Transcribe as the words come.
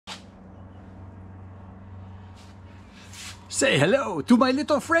Say hello to my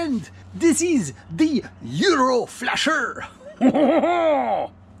little friend. This is the Euro Flasher.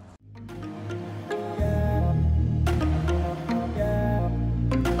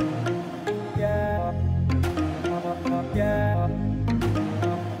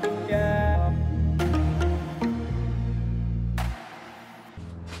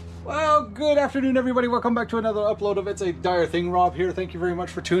 Well, good afternoon, everybody. Welcome back to another upload of It's a Dyer Thing. Rob here. Thank you very much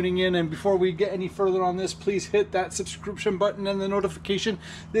for tuning in. And before we get any further on this, please hit that subscription button and the notification.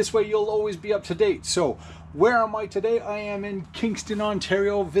 This way you'll always be up to date. So, where am I today? I am in Kingston,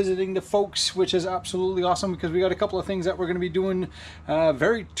 Ontario, visiting the folks, which is absolutely awesome because we got a couple of things that we're going to be doing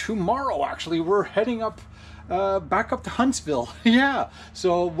tomorrow, actually. We're heading up back up to Huntsville. Yeah,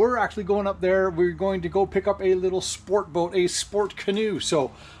 so we're actually going up there. We're going to go pick up a little sport boat, a sport canoe.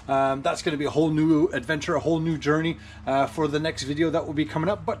 So that's going to be a whole new adventure, a whole new journey for the next video that will be coming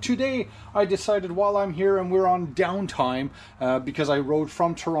up. But today I decided while I'm here and we're on downtime, because I rode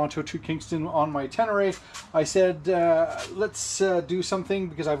from Toronto to Kingston on my Tenere, I said let's do something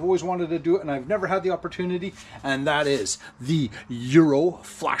because I've always wanted to do it and I've never had the opportunity, and that is the Euro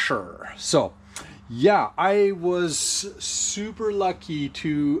Flasher. So yeah, I was super lucky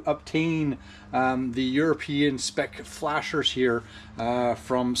to obtain the European spec flashers here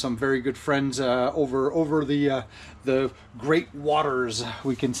from some very good friends over the great waters,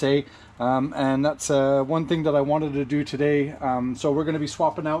 we can say. And that's one thing that I wanted to do today. So we're going to be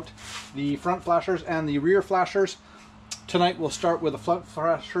swapping out the front flashers and the rear flashers. Tonight we'll start with a front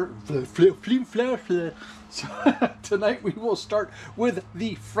flasher. Tonight we will start with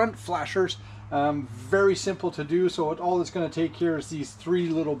the front flashers. Very simple to do. So all it's going to take here is these three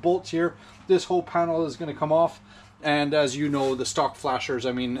little bolts here. This whole panel is going to come off, and as you know, the stock flashers,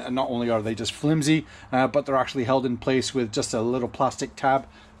 I mean, not only are they just flimsy, but they're actually held in place with just a little plastic tab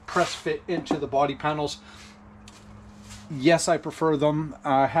press fit into the body panels. Yes, I prefer them.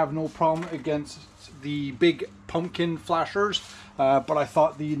 I have no problem against the big pumpkin flashers, but I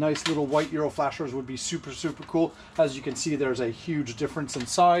thought the nice little white Euro flashers would be super cool. As you can see, there's a huge difference in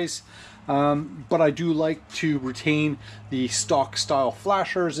size, but I do like to retain the stock style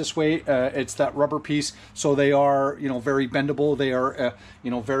flashers. This way it's that rubber piece, so they are, you know, very bendable. They are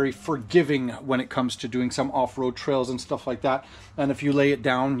you know, very forgiving when it comes to doing some off-road trails and stuff like that. And if you lay it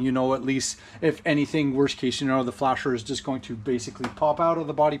down, you know, at least if anything, worst case scenario, the flasher is just going to basically pop out of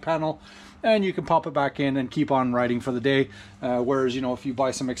the body panel and you can pop it back in and keep on riding for the day. Whereas, you know, if you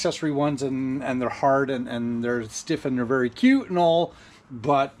buy some accessory ones and they're hard and they're stiff and they're very cute and all,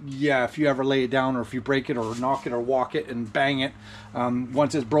 but yeah, if you ever lay it down or if you break it or knock it or walk it and bang it,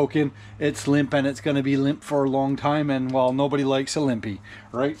 once it's broken, it's limp, and it's going to be limp for a long time, and well, nobody likes a limpy,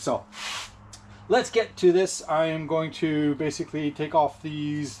 right? So let's get to this. I am going to basically take off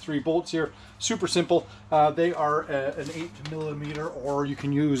these three bolts here. Super simple. They are an 8mm, or you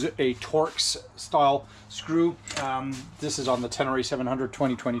can use a Torx style screw. This is on the Tenere 700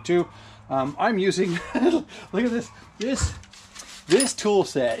 2022. I'm using, look at this tool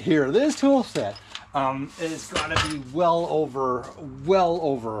set here. This tool set is got to be well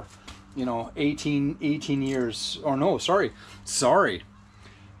over, you know, 18 years, or no, sorry.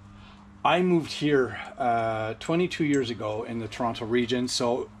 I moved here 22 years ago in the Toronto region,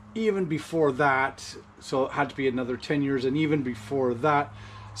 so even before that, so it had to be another 10 years, and even before that,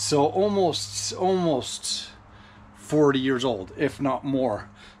 so almost 40 years old, if not more.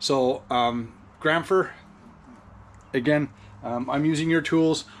 So Gramfer, again, I'm using your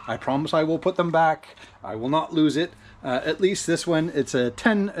tools. I promise I will put them back. I will not lose it. At least this one, it's an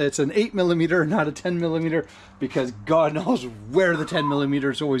 8mm, not a 10mm, because God knows where the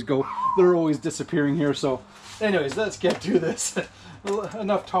 10mm always go. They're always disappearing here. So anyways, let's get to this.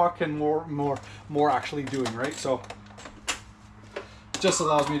 Enough talk and more actually doing, right? So just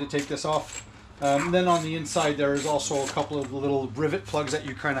allows me to take this off. Then on the inside there is also a couple of little rivet plugs that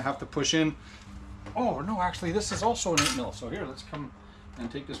you kind of have to push in. Oh no, actually this is also an 8mm. So here, let's come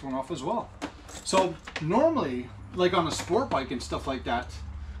and take this one off as well. So normally, like on a sport bike and stuff like that,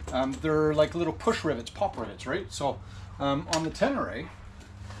 they're like little push rivets, pop rivets, right? So on the Tenere,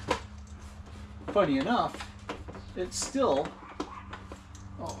 funny enough, it's still,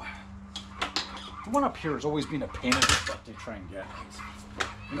 oh, the one up here has always been a pain in the butt to try and get.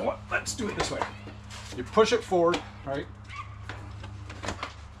 You know what, let's do it this way. You push it forward, right?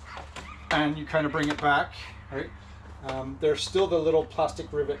 And you kind of bring it back, right? There's still the little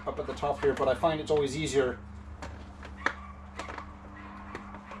plastic rivet up at the top here, but I find it's always easier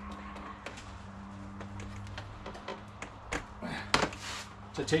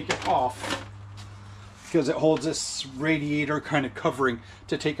to take it off because it holds this radiator kind of covering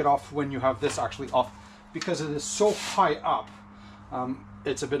to take it off when you have this actually off because it is so high up,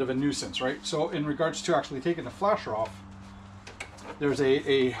 it's a bit of a nuisance, right? So in regards to actually taking the flasher off, there's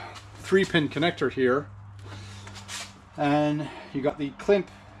a 3-pin connector here, and you got the clamp,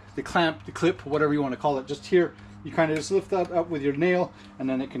 the clip, whatever you want to call it, just here. You kind of just lift that up with your nail, and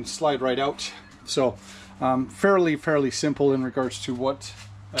then it can slide right out. So fairly simple in regards to what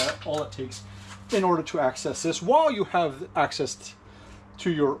all it takes in order to access this, while you have access to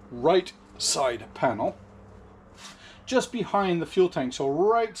your right side panel, just behind the fuel tank. So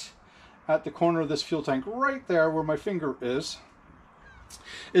right at the corner of this fuel tank, right there where my finger is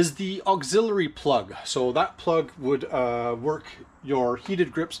the auxiliary plug. So that plug would work your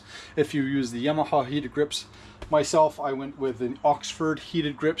heated grips if you use the Yamaha heated grips. Myself, I went with the Oxford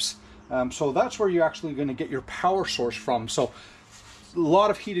heated grips. So that's where you're actually going to get your power source from. So a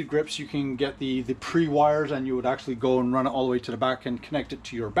lot of heated grips, you can get the pre-wires, and you would actually go and run it all the way to the back and connect it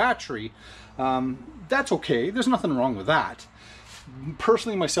to your battery. That's okay, there's nothing wrong with that.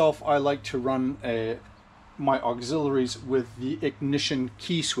 Personally, myself, I like to run my auxiliaries with the ignition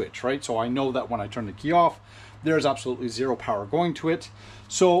key switch, right? So I know that when I turn the key off, there's absolutely zero power going to it.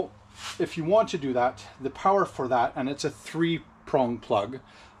 So if you want to do that, the power for that, and it's a 3-prong plug,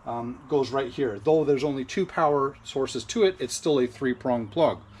 goes right here. Though there's only 2 power sources to it, it's still a 3-prong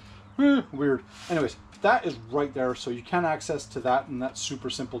plug. Weird. Anyways, that is right there, so you can access to that, and that's super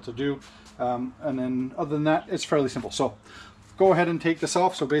simple to do. And then other than that, it's fairly simple. So go ahead and take this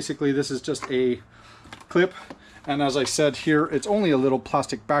off. So basically this is just a clip, and as I said here, it's only a little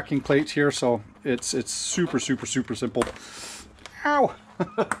plastic backing plate here, so it's super simple. Ow!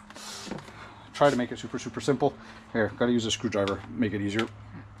 Try to make it super simple. Here, gotta use a screwdriver, make it easier.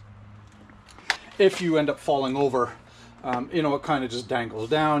 If you end up falling over, you know, it kind of just dangles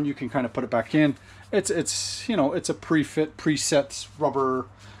down. You can kind of put it back in. It's you know, it's a preset rubber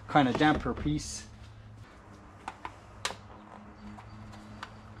kind of damper piece.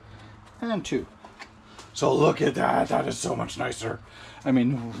 And 2. So look at that, that is so much nicer. I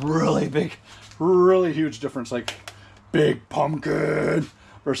mean, really big, really huge difference, like big pumpkin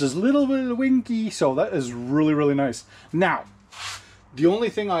versus little bit of winky. So that is really nice. Now, the only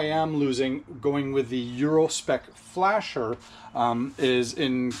thing I am losing going with the Euro spec flasher is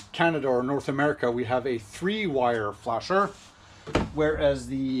in Canada or North America, we have a 3-wire flasher, whereas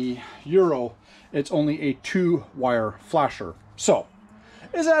the Euro, it's only a 2-wire flasher. So,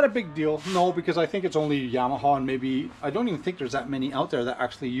 is that a big deal? No, because I think it's only Yamaha, and maybe, I don't even think there's that many out there that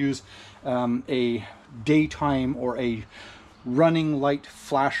actually use a daytime or a running light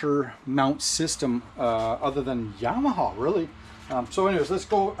flasher mount system other than Yamaha, really. So anyways, let's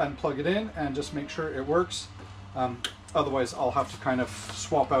go and plug it in and just make sure it works. Otherwise, I'll have to kind of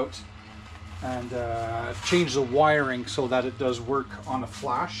swap out and change the wiring so that it does work on a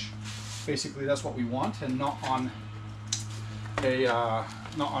flash. Basically, that's what we want, and not on a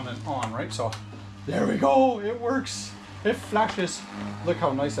not on an on, right? So there we go, it works, it flashes. Look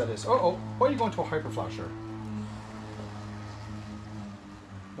how nice that is. Uh-oh, why are you going to a hyper flasher?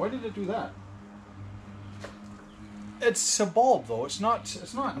 Why did it do that? It's a bulb though, it's not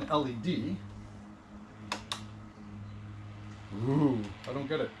an LED. Ooh, I don't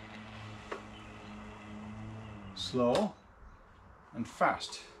get it. Slow and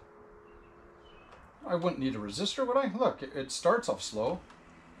fast. I wouldn't need a resistor, would I? Look, it starts off slow.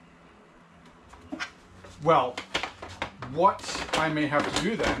 Well, what I may have to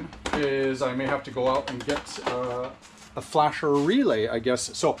do then is I may have to go out and get a flasher relay, I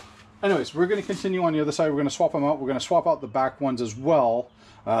guess. So anyways, we're going to continue on the other side. We're going to swap them out. We're going to swap out the back ones as well.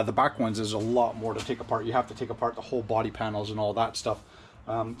 The back ones is a lot more to take apart. You have to take apart the whole body panels and all that stuff.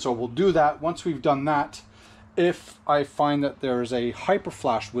 So we'll do that. Once we've done that, if I find that there's a hyper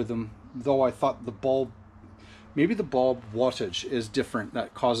flash with them, though I thought the bulb, maybe the bulb wattage is different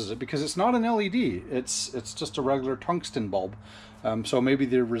that causes it, because it's not an LED, it's just a regular tungsten bulb. So maybe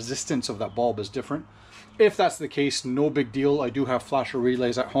the resistance of that bulb is different. If that's the case, no big deal. I do have flasher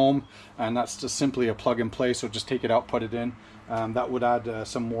relays at home, and that's just simply a plug and play, so just take it out, put it in. That would add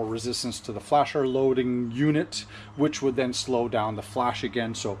some more resistance to the flasher loading unit, which would then slow down the flash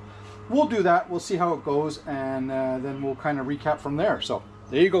again. So we'll do that, we'll see how it goes, and then we'll kind of recap from there. So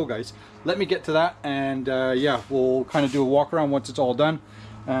there you go, guys. Let me get to that, and yeah, we'll kind of do a walk around once it's all done,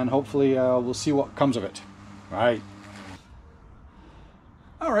 and hopefully we'll see what comes of it. All right.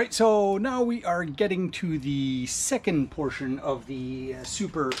 All right, so now we are getting to the second portion of the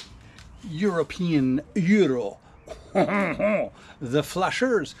super European Euro. The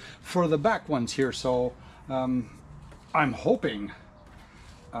flashers for the back ones here. So I'm hoping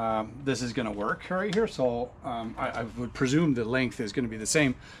this is going to work right here. So I would presume the length is going to be the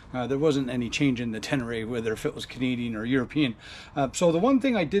same. There wasn't any change in the Tenere, whether if it was Canadian or European. So the one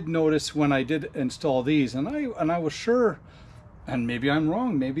thing I did notice when I did install these, and I was sure, and maybe I'm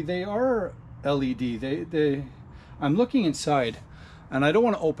wrong, maybe they are LED. I'm looking inside, and I don't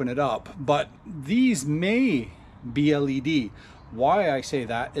want to open it up, but these may be LED. Why I say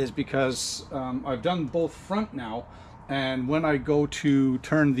that is because I've done both front now, and when I go to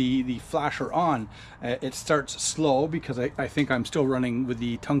turn the flasher on, it starts slow because I think I'm still running with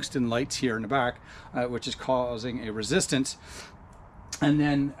the tungsten lights here in the back, which is causing a resistance, and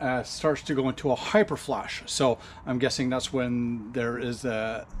then starts to go into a hyper flash. So I'm guessing that's when there is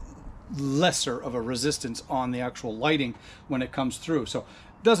a lesser of a resistance on the actual lighting when it comes through. So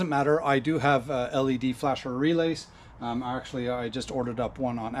it doesn't matter. I do have LED flasher relays. Actually, I just ordered up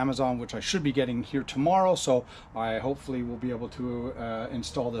one on Amazon, which I should be getting here tomorrow, so I hopefully will be able to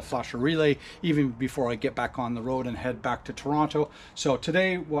install the flasher relay even before I get back on the road and head back to Toronto. So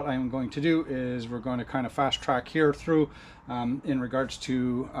today what I'm going to do is we're going to kind of fast track here through in regards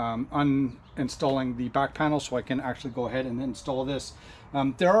to uninstalling the back panel, so I can actually go ahead and install this.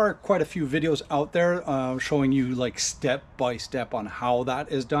 There are quite a few videos out there showing you like step by step on how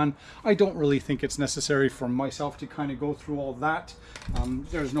that is done. I don't really think it's necessary for myself to kind of go through all that.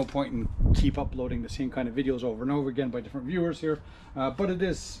 There's no point in keep uploading the same kind of videos over and over again by different viewers here, but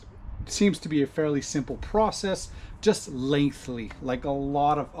it seems to be a fairly simple process, just lengthily, like a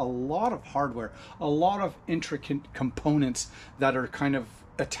lot of hardware, a lot of intricate components that are kind of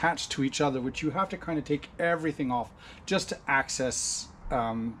attached to each other, which you have to kind of take everything off just to access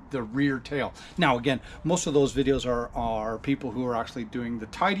the rear tail. Now again, most of those videos are people who are actually doing the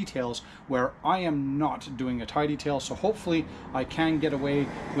tie details, where I am not doing a tie detail, so hopefully I can get away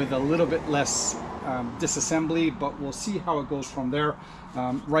with a little bit less disassembly, but we'll see how it goes from there.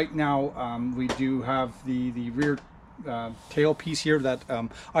 Right now we do have the rear tail piece here that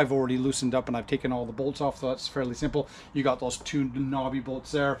I've already loosened up, and I've taken all the bolts off, so that's fairly simple. You got those two knobby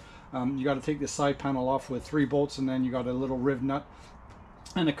bolts there. You got to take the side panel off with 3 bolts, and then you got a little riv nut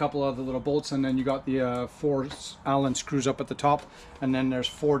and a couple other little bolts, and then you got the 4 Allen screws up at the top, and then there's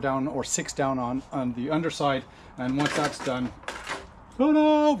 4 down or 6 down on the underside. And once that's done,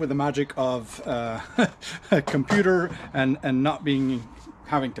 ta-da, with the magic of a computer and not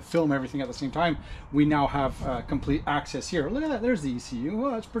having to film everything at the same time, we now have complete access here. Look at that, there's the ECU.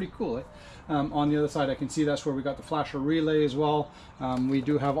 Well, that's pretty cool. Eh? On the other side, I can see that's where we got the flasher relay as well. We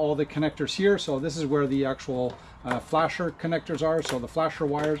do have all the connectors here, so this is where the actual flasher connectors are. So the flasher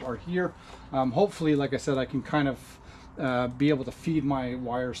wires are here. Hopefully, like I said, I can kind of be able to feed my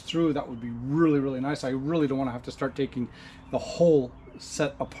wires through. That would be really nice. I really don't want to have to start taking the whole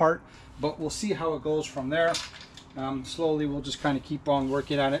set apart, but we'll see how it goes from there. Slowly we'll just kind of keep on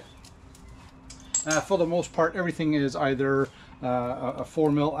working at it. For the most part, everything is either a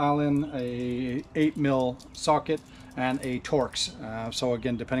 4mm Allen, a 8mm socket, and a Torx. So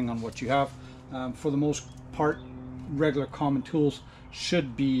again, depending on what you have, for the most part, regular common tools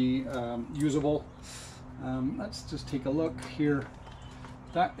should be usable. Let's just take a look here.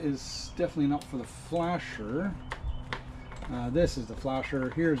 That is definitely not for the flasher. This is the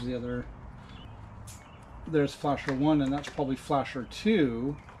flasher. Here's the other. There's flasher 1, and that's probably flasher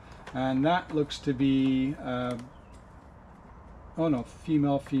 2, and that looks to be oh no,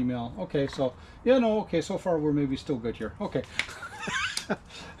 female. Okay, so yeah, no, okay, so far we're maybe still good here. Okay.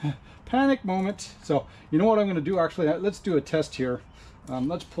 Panic moment. So you know what I'm going to do, actually, let's do a test here.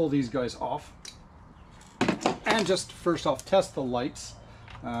 Let's pull these guys off and just first off test the lights,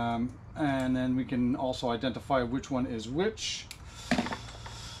 and then we can also identify which one is which.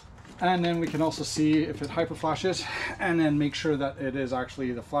 And then we can also see if it hyper flashes, and then make sure that it is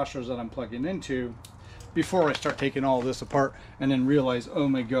actually the flashers that I'm plugging into before I start taking all this apart and then realize, oh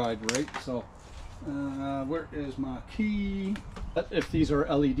my god, right? So where is my key? If these are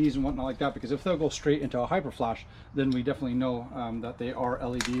LEDs and whatnot like that, because if they'll go straight into a hyper flash, then we definitely know that they are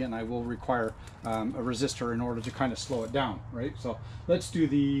LED, and I will require a resistor in order to kind of slow it down, right? So let's do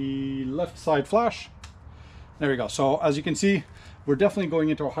the left side flash. There we go. So as you can see, we're definitely going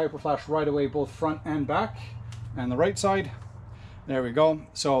into a hyper flash right away, both front and back, and the right side. There we go.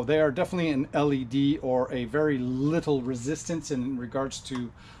 So they are definitely an LED or a very little resistance in regards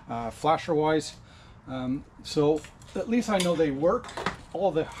to flasher wise. So at least I know they work. All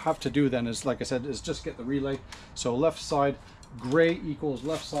they have to do then is, like I said, is just get the relay. So left side, gray equals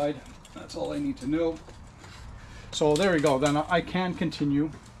left side. That's all I need to know. So there we go. Then I can continue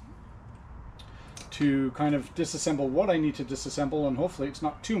to kind of disassemble what I need to disassemble, and hopefully it's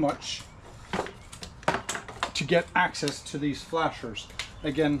not too much to get access to these flashers.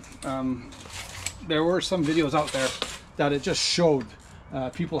 again, there were some videos out there that it just showed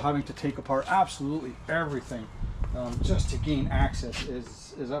people having to take apart absolutely everything just to gain access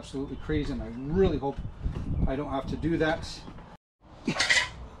is absolutely crazy, and I really hope I don't have to do that.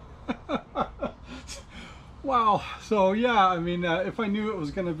 Wow. So yeah, I mean, if I knew it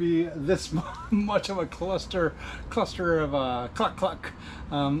was going to be this much of a cluster of cluck,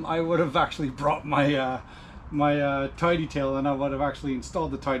 I would have actually brought my my tidy tail, and I would have actually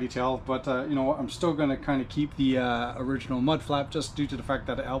installed the tidy tail. But you know, I'm still going to kind of keep the original mud flap, just due to the fact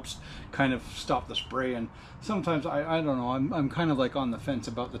that it helps kind of stop the spray. And sometimes I don't know, I'm kind of like on the fence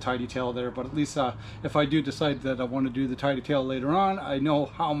about the tidy tail there, but at least if I do decide that I want to do the tidy tail later on, I know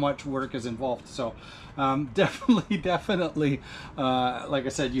how much work is involved. So definitely like I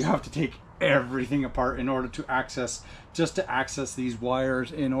said, you have to take everything apart in order to access these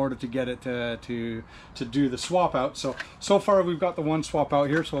wires, in order to get it to do the swap out. So far we've got the one swap out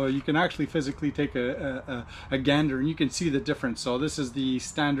here, so you can actually physically take a gander and you can see the difference. So this is the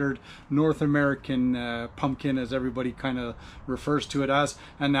standard North American pumpkin, as everybody kind of refers to it as,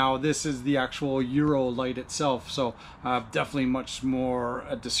 and now this is the actual Euro light itself. So definitely much more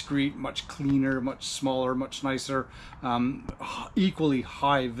discreet, much cleaner, much smaller, much nicer, equally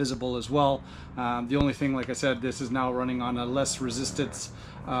high visible as well. The only thing, like I said, this is now running on a less resistance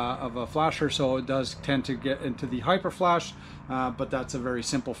of a flasher, so it does tend to get into the hyper flash, but that's a very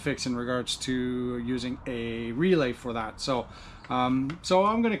simple fix in regards to using a relay for that. So so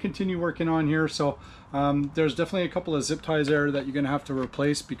I'm going to continue working on here. So there's definitely a couple of zip ties there that you're going to have to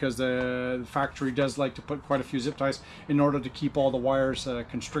replace, because the factory does like to put quite a few zip ties in order to keep all the wires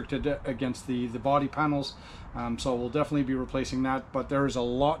constricted against the body panels. So we'll definitely be replacing that, but there is a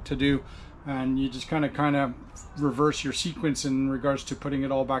lot to do, and you just kind of reverse your sequence in regards to putting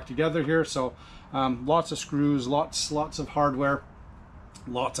it all back together here. So lots of screws, lots of hardware,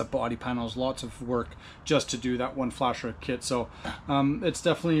 lots of body panels, lots of work just to do that one flasher kit. So it's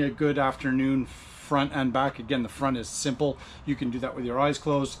definitely a good afternoon, front and back. Again, the front is simple, you can do that with your eyes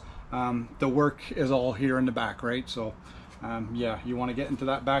closed. The work is all here in the back, right? So yeah, you want to get into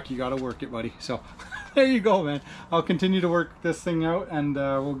that back, you got to work it, buddy. So there you go, man. I'll continue to work this thing out, and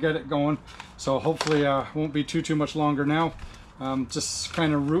we'll get it going. So hopefully won't be too much longer now. Just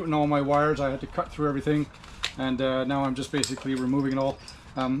kind of routing all my wires. I had to cut through everything, and now I'm just basically removing it all.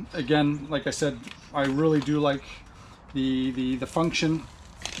 Again, like I said, I really do like the function.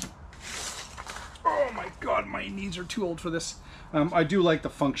 Oh my god, my knees are too old for this. I do like the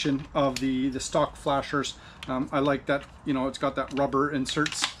function of the stock flashers. I like that, you know, it's got that rubber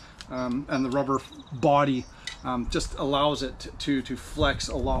inserts, and the rubber body just allows it to flex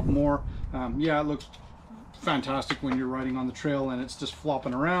a lot more. Yeah, it looks fantastic when you're riding on the trail and it's just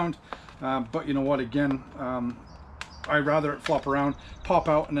flopping around, but you know what, again, I'd rather it flop around, pop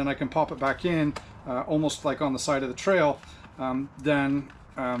out, and then I can pop it back in, almost like on the side of the trail, than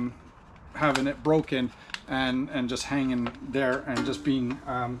having it broken and just hanging there and just being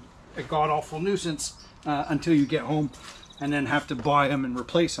a god-awful nuisance until you get home and then have to buy them and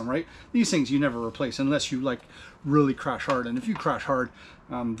replace them, right? These things you never replace unless you like really crash hard, and if you crash hard,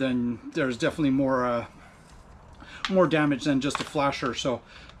 then there's definitely more damage than just a flasher. So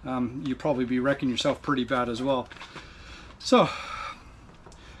you probably be wrecking yourself pretty bad as well. So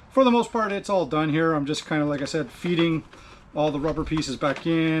for the most part, it's all done here. I'm just kind of, like I said, feeding all the rubber pieces back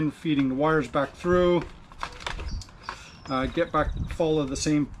in, feeding the wires back through. Get back, follow the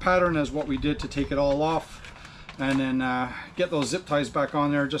same pattern as what we did to take it all off, and then get those zip ties back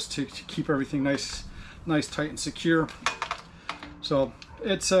on there just to keep everything nice, tight and secure. So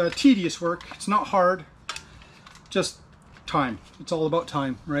it's tedious work. It's not hard, just time. It's all about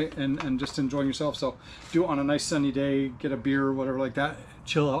time, right? And just enjoying yourself. So do it on a nice sunny day, get a beer or whatever like that,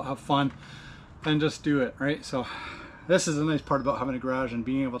 chill out, have fun, and just do it, right? So this is the nice part about having a garage and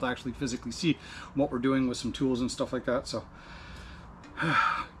being able to actually physically see what we're doing with some tools and stuff like that. So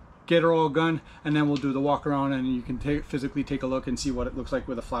get her all done, and then we'll do the walk around, and you can physically take a look and see what it looks like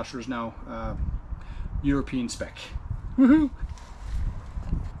with the flashers now, European spec. Woohoo!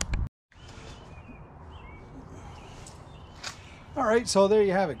 All right, so there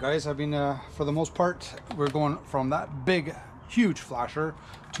you have it, guys. I mean, for the most part, we're going from that big, huge flasher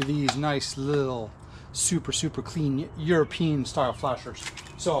to these nice little super clean European style flashers.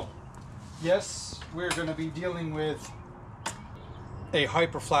 So yes, we're going to be dealing with a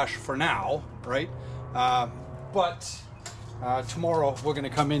hyper flash for now, right? But tomorrow we're going to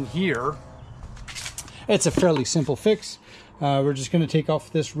come in here. It's a fairly simple fix. We're just going to take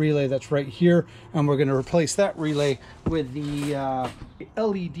off this relay that's right here, and we're going to replace that relay with the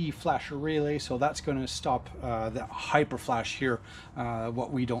LED flasher relay. So that's going to stop the hyper flash here,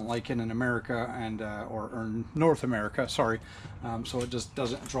 what we don't like in America and or North America, sorry. So it just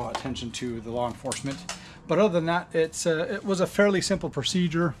doesn't draw attention to the law enforcement. But other than that, it was a fairly simple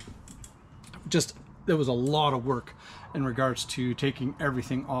procedure. Just there was a lot of work in regards to taking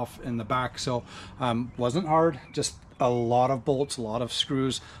everything off in the back. So wasn't hard, just a lot of bolts, a lot of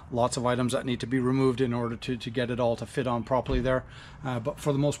screws, lots of items that need to be removed in order to get it all to fit on properly there. But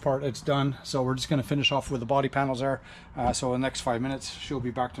for the most part, it's done. So we're just going to finish off with the body panels there. So in the next 5 minutes, she'll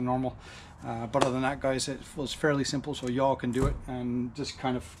be back to normal. But other than that, guys, it was fairly simple, so y'all can do it and just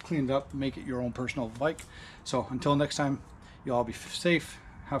kind of clean it up, make it your own personal bike. So until next time, y'all be safe,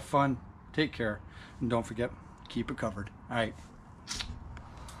 have fun, take care, and don't forget, keep it covered. All right.